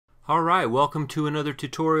Alright, welcome to another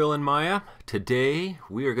tutorial in Maya. Today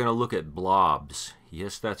we are going to look at blobs.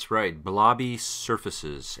 Yes, that's right, blobby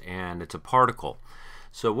surfaces, and it's a particle.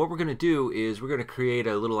 So what we're going to do is we're going to create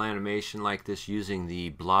a little animation like this using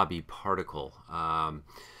the blobby particle.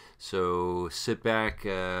 So sit back,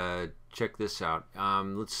 check this out.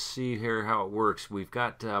 Let's see here how it works. We've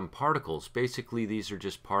got particles. Basically these are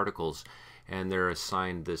just particles, and they're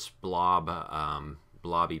assigned this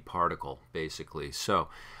blobby particle basically. So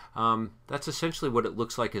that's essentially what it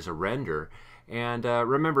looks like as a render. And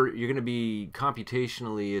remember, you're going to be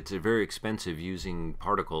computationally, it's very expensive using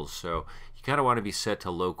particles, so you kind of want to be set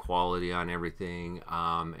to low quality on everything.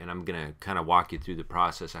 And I'm going to kind of walk you through the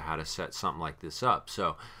process of how to set something like this up.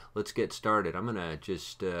 So let's get started. I'm going to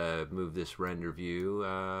just move this render view.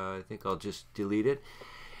 I think I'll just delete it.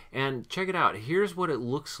 And check it out. Here's what it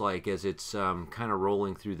looks like as it's kind of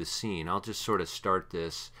rolling through the scene. I'll just sort of start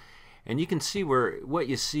this. And you can see where what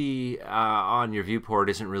you see on your viewport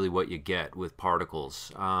isn't really what you get with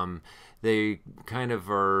particles. They kind of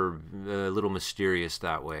are a little mysterious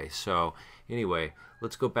that way. So anyway,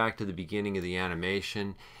 let's go back to the beginning of the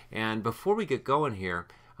animation. And before we get going here,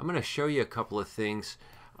 I'm going to show you a couple of things.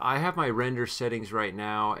 I have my render settings right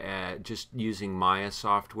now just using Maya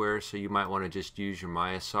software, so you might want to just use your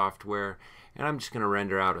Maya software. And I'm just going to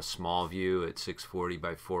render out a small view at 640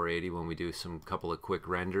 by 480 when we do some couple of quick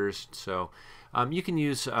renders. So you can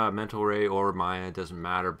use Mental Ray or Maya, it doesn't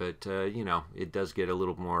matter, but you know, it does get a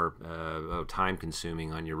little more time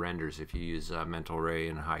consuming on your renders if you use Mental Ray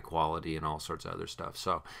and high quality and all sorts of other stuff.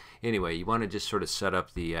 So anyway, you want to just sort of set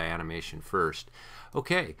up the animation first.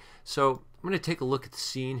 Okay, so I'm going to take a look at the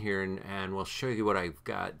scene here, and we'll show you what I've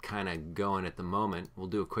got kind of going at the moment. We'll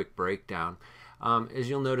do a quick breakdown. As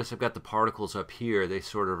you'll notice, I've got the particles up here. They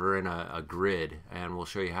sort of are in a grid, and we'll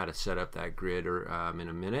show you how to set up that grid in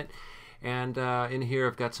a minute. And in here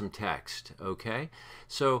I've got some text. Okay,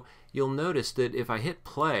 so you'll notice that if I hit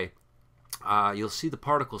play, you'll see the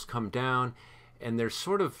particles come down, and they're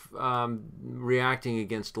sort of reacting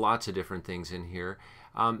against lots of different things in here.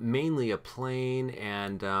 Mainly a plane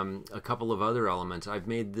and a couple of other elements. I've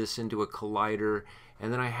made this into a collider,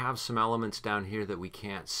 and then I have some elements down here that we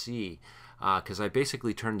can't see because I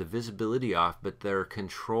basically turned the visibility off, but they're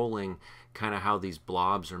controlling kind of how these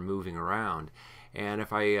blobs are moving around. And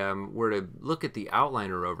if I were to look at the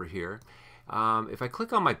outliner over here, if I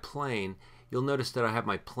click on my plane, you'll notice that I have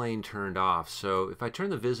my plane turned off. So if I turn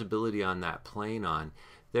the visibility on that plane on,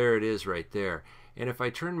 there it is right there. And if I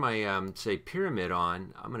turn my, say, pyramid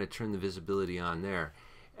on, I'm going to turn the visibility on there.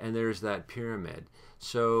 And there's that pyramid.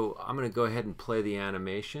 So I'm going to go ahead and play the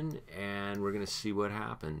animation, and we're going to see what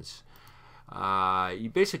happens. You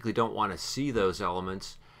basically don't want to see those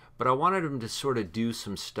elements, but I wanted them to sort of do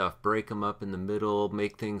some stuff, break them up in the middle,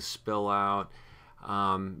 make things spill out.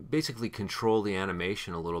 Basically control the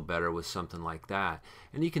animation a little better with something like that.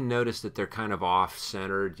 And you can notice that they're kind of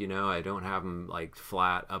off-centered, you know, I don't have them like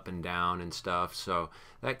flat up and down and stuff, so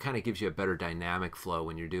that kind of gives you a better dynamic flow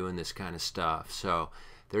when you're doing this kind of stuff. So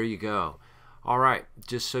there you go. Alright,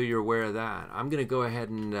 just so you're aware of that, I'm going to go ahead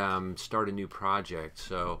and start a new project.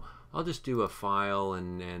 So I'll just do a file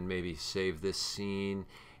and maybe save this scene,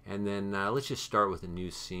 and then let's just start with a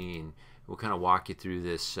new scene. We'll kind of walk you through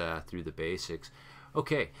this, through the basics.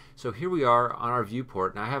 Okay, so here we are on our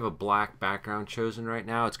viewport, and I have a black background chosen right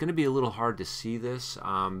now. It's going to be a little hard to see this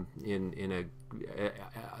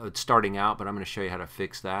starting out, but I'm going to show you how to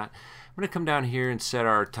fix that. I'm going to come down here and set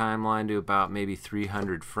our timeline to about maybe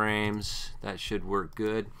 300 frames. That should work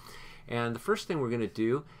good. And the first thing we're going to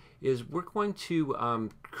do is we're going to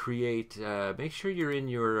create, make sure you're in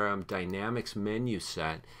your dynamics menu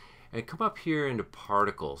set, and come up here into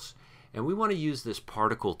particles. And we want to use this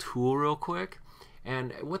particle tool real quick.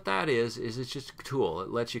 And what that is it's just a tool.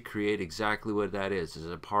 It lets you create exactly what that is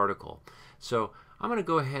a particle. So I'm going to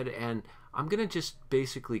go ahead and I'm going to just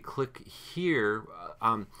basically click here.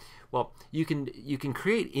 Well, you can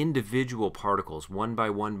create individual particles one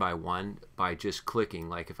by one by just clicking.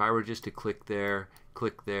 Like if I were just to click there,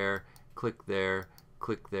 click there, click there,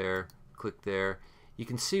 click there, click there, you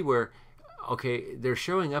can see where, okay, they're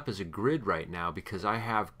showing up as a grid right now because I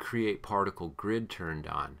have Create Particle Grid turned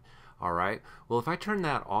on. Alright, well if I turn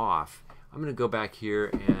that off, I'm going to go back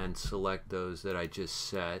here and select those that I just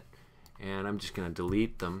set, and I'm just going to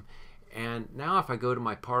delete them. And now if I go to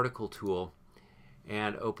my particle tool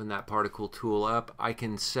and open that particle tool up, I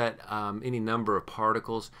can set any number of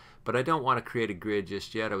particles, but I don't want to create a grid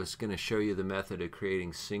just yet. I was going to show you the method of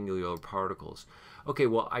creating singular particles. Okay,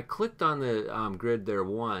 well I clicked on the grid there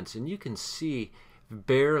once, and you can see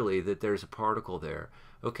barely that there's a particle there.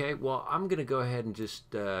 Okay, well I'm going to go ahead and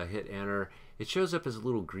just hit enter. it shows up as a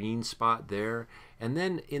little green spot there. And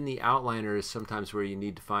then in the outliner is sometimes where you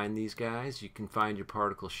need to find these guys. You can find your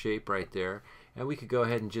particle shape right there. And we could go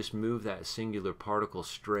ahead and just move that singular particle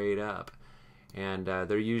straight up. And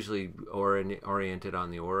they're usually oriented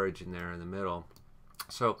on the origin there in the middle.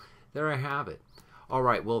 So there I have it. All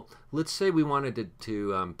right, well, let's say we wanted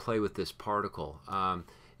to play with this particle.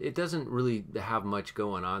 It doesn't really have much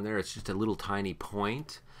going on there. It's just a little tiny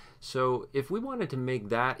point. So if we wanted to make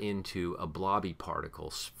that into a blobby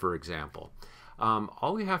particle, for example,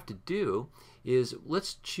 all we have to do is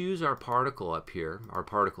let's choose our particle up here, our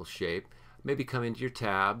particle shape. Maybe come into your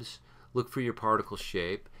tabs, look for your particle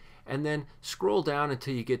shape, and then scroll down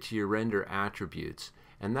until you get to your render attributes.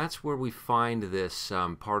 And that's where we find this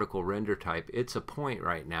particle render type. It's a point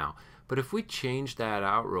right now. But if we change that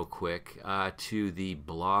out real quick to the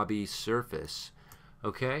blobby surface,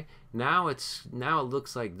 okay, now it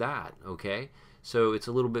looks like that, okay? So it's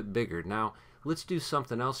a little bit bigger. Now let's do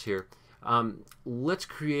something else here. Let's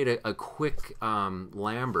create a quick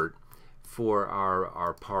Lambert for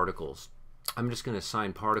our particles. I'm just going to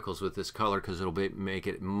assign particles with this color because it'll make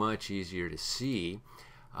it much easier to see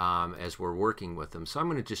as we're working with them. So I'm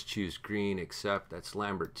going to just choose green, except that's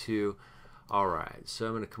Lambert 2. Alright, so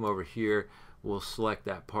I'm going to come over here, we'll select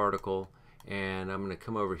that particle, and I'm going to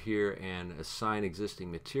come over here and assign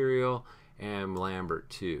existing material and Lambert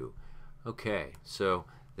 2. Okay, so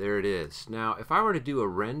there it is. Now if I were to do a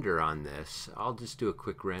render on this, I'll just do a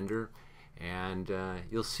quick render, and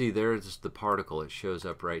you'll see there's the particle. It shows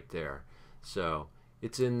up right there. So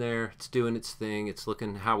it's in there, it's doing its thing, it's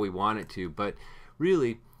looking how we want it to, but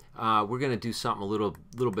really we're going to do something a little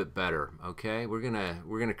bit better. Okay, we're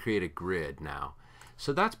gonna create a grid now.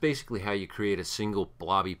 So that's basically how you create a single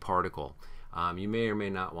blobby particle. You may or may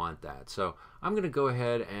not want that. So I'm going to go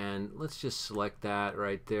ahead and let's just select that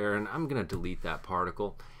right there, and I'm going to delete that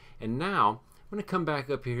particle. And now I'm going to come back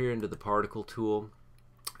up here into the particle tool,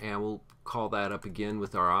 and we'll call that up again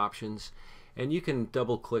with our options. And you can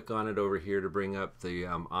double click on it over here to bring up the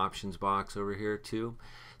options box over here too.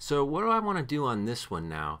 So what I want to do on this one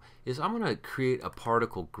now is I'm going to create a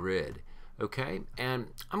particle grid. Okay, and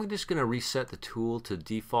I'm just going to reset the tool to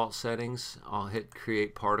default settings. I'll hit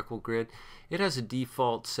create particle grid. It has a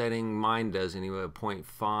default setting, mine does anyway,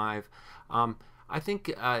 0.5. I think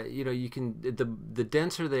you know, you can, the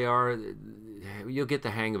denser they are, you'll get the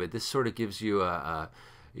hang of it. This sort of gives you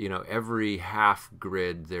you know, every half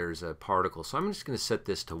grid there's a particle. So I'm just going to set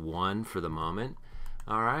this to 1 for the moment.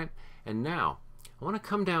 All right, and now I want to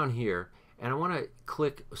come down here and I want to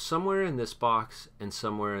click somewhere in this box and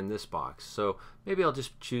somewhere in this box. So maybe I'll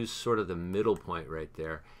just choose sort of the middle point right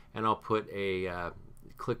there, and I'll put a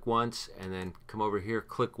click once, and then come over here,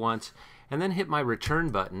 click once, and then hit my return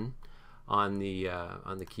button on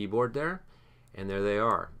the keyboard there, and there they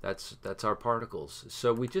are. That's our particles.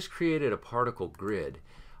 So we just created a particle grid,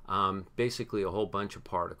 basically a whole bunch of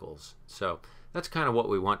particles. So that's kind of what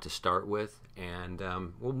we want to start with, and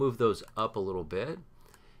we'll move those up a little bit,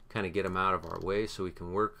 kind of get them out of our way so we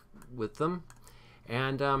can work with them.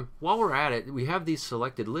 And while we're at it, we have these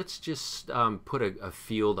selected. Let's just put a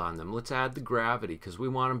field on them. Let's add the gravity because we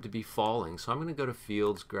want them to be falling. So I'm going to go to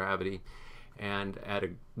Fields, Gravity, and add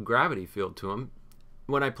a gravity field to them.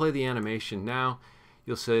 When I play the animation now,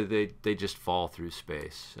 you'll see they just fall through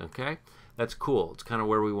space. Okay, that's cool. It's kind of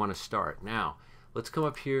where we want to start. Now let's come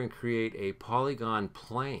up here and create a polygon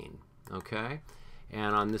plane. Okay,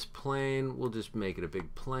 and on this plane we'll just make it a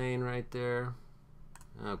big plane right there.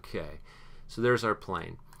 Okay, so there's our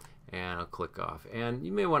plane, and I'll click off. And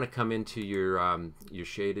you may want to come into your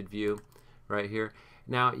shaded view right here.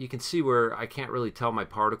 Now you can see where I can't really tell my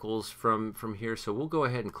particles from here, so we'll go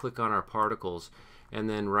ahead and click on our particles, and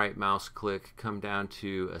then right mouse click, come down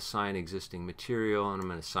to assign existing material, and I'm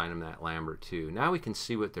going to assign them that Lambert 2. Now we can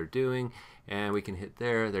see what they're doing, and we can hit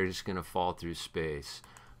there. They're just going to fall through space.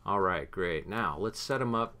 Alright, great. Now let's set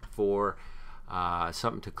them up for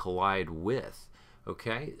something to collide with.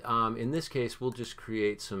 Okay, in this case we'll just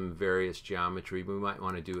create some various geometry. We might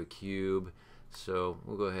want to do a cube, so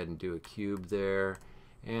we'll go ahead and do a cube there.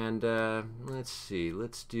 And let's see,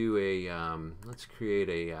 let's do let's create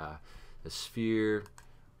a sphere,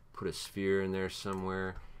 put a sphere in there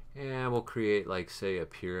somewhere, and we'll create, like, say, a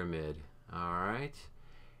pyramid. Alright,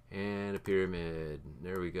 and a pyramid,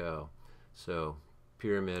 there we go. So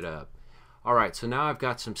pyramid up. Alright, so now I've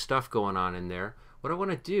got some stuff going on in there. What I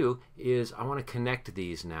want to do is I want to connect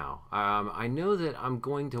these now. I know that I'm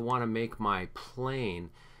going to want to make my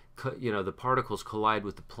plane, you know, the particles collide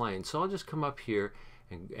with the plane. So I'll just come up here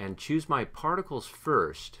and choose my particles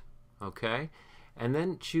first, okay? And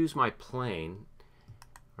then choose my plane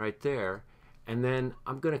right there. and then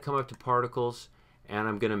I'm going to come up to particles and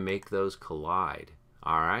I'm going to make those collide.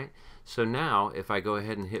 Alright, so now if I go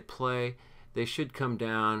ahead and hit play, they should come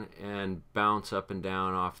down and bounce up and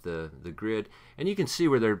down off the grid, and you can see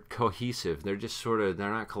where they're cohesive. They're just sort of, they're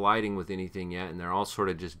not colliding with anything yet, and they're all sort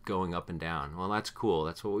of just going up and down. Well, that's cool.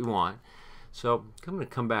 That's what we want. So I'm going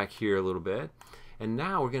to come back here a little bit, and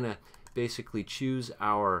now we're going to basically choose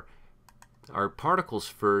our particles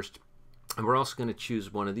first, and we're also going to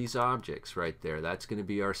choose one of these objects right there. That's going to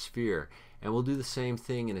be our sphere, and we'll do the same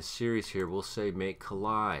thing in a series here. We'll say make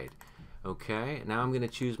collide. Okay, now I'm going to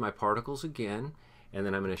choose my particles again, and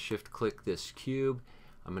then I'm going to shift click this cube.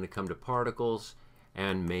 I'm going to come to particles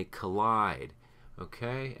and make collide.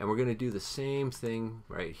 Okay, and we're going to do the same thing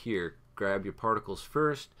right here. Grab your particles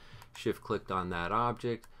first, shift clicked on that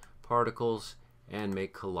object, particles, and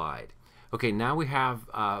make collide. Okay, now we have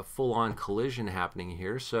full-on collision happening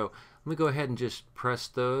here, so let me go ahead and just press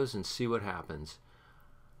those and see what happens.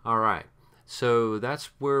 Alright, so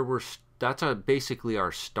that's where that's basically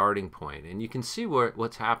our starting point, and you can see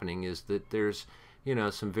what's happening is that there's, you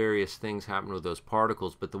know, some various things happen with those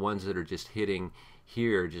particles, but the ones that are just hitting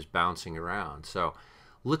here are just bouncing around. So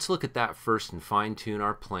let's look at that first and fine-tune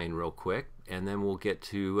our plane real quick, and then we'll get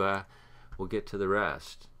to the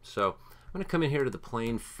rest. So I'm going to come in here to the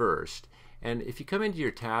plane first, and if you come into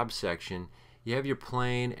your tab section, you have your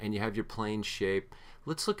plane and you have your plane shape.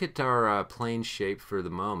 Let's look at our plane shape for the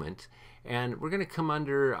moment, and we're going to come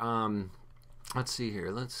under let's see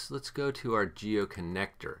here, let's go to our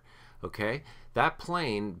geoconnector. Okay, that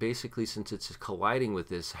plane basically, since it's colliding with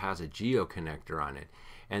this, has a geoconnector on it,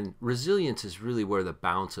 and resilience is really where the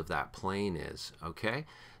bounce of that plane is. Okay,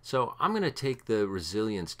 so I'm going to take the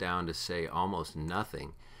resilience down to say almost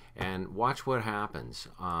nothing, and watch what happens.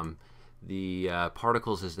 The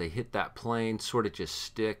particles, as they hit that plane, sort of just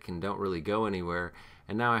stick and don't really go anywhere,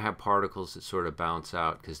 and now I have particles that sort of bounce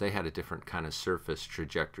out because they had a different kind of surface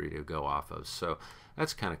trajectory to go off of. So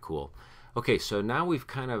that's kind of cool. Okay, so now we've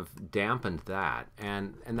kind of dampened that,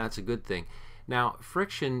 and that's a good thing. Now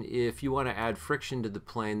friction, if you want to add friction to the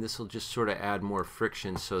plane, this will just sort of add more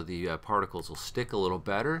friction so the particles will stick a little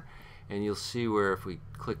better, and you'll see where if we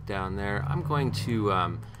click down there, I'm going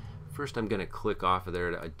to first I'm going to click off of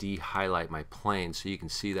there to de-highlight my plane so you can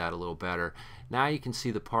see that a little better. Now you can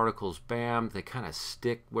see the particles, bam, they kind of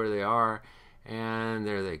stick where they are, and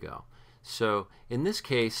there they go. So in this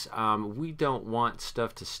case, we don't want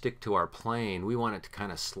stuff to stick to our plane. We want it to kind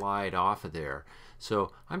of slide off of there.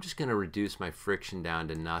 So I'm just going to reduce my friction down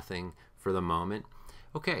to nothing for the moment.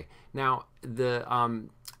 Okay, now the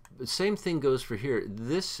same thing goes for here.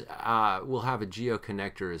 This will have a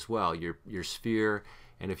geoconnector as well, your sphere.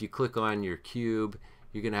 And if you click on your cube,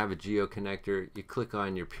 you're going to have a geoconnector. You click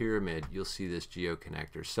on your pyramid, you'll see this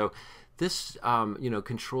geoconnector. So this you know,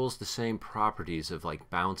 controls the same properties of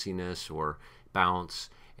like bounciness or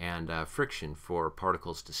bounce and friction for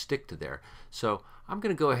particles to stick to there. So I'm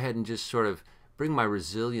going to go ahead and just sort of bring my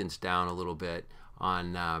resilience down a little bit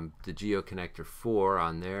on the geoconnector 4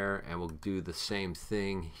 on there, and we'll do the same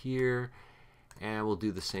thing here, and we'll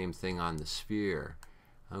do the same thing on the sphere.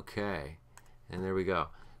 Okay. And there we go.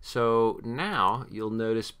 So now you'll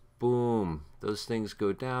notice, boom, those things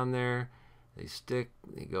go down there, they stick,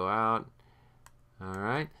 they go out.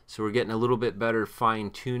 Alright, so we're getting a little bit better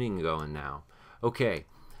fine-tuning going now. Okay,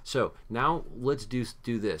 so now let's do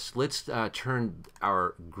this. Let's turn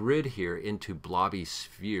our grid here into blobby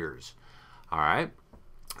spheres. Alright,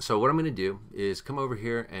 so what I'm going to do is come over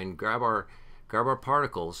here and grab our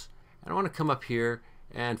particles, and I want to come up here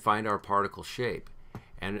and find our particle shape.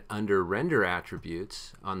 And under render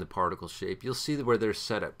attributes on the particle shape, you'll see where they're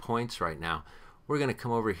set at points right now. We're going to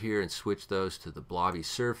come over here and switch those to the blobby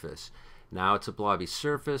surface. Now it's a blobby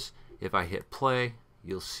surface. If I hit play,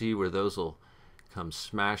 you'll see where those will come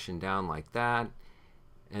smashing down like that.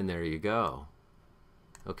 And there you go.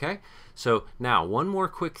 Okay, so now one more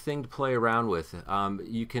quick thing to play around with.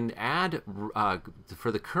 You can add,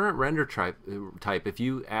 for the current render type, if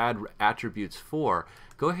you add attributes 4,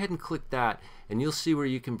 go ahead and click that, and you'll see where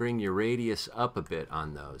you can bring your radius up a bit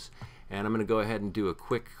on those. And I'm going to go ahead and do a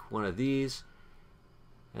quick one of these,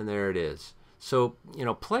 and there it is. So, you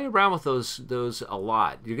know, play around with those a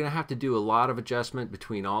lot. You're going to have to do a lot of adjustment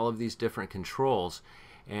between all of these different controls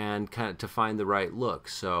and kind of to find the right look.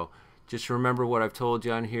 So just remember what I've told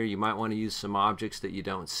you on here. You might want to use some objects that you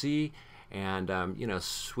don't see, and you know,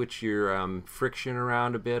 switch your friction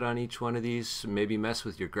around a bit on each one of these. Maybe mess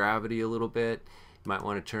with your gravity a little bit. You might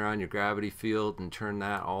want to turn on your gravity field and turn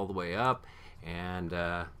that all the way up, and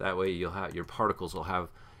that way you'll have your particles will have,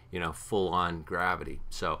 you know, full-on gravity.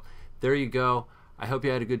 So there you go. I hope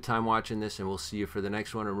you had a good time watching this, and we'll see you for the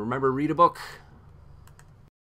next one. And remember, read a book.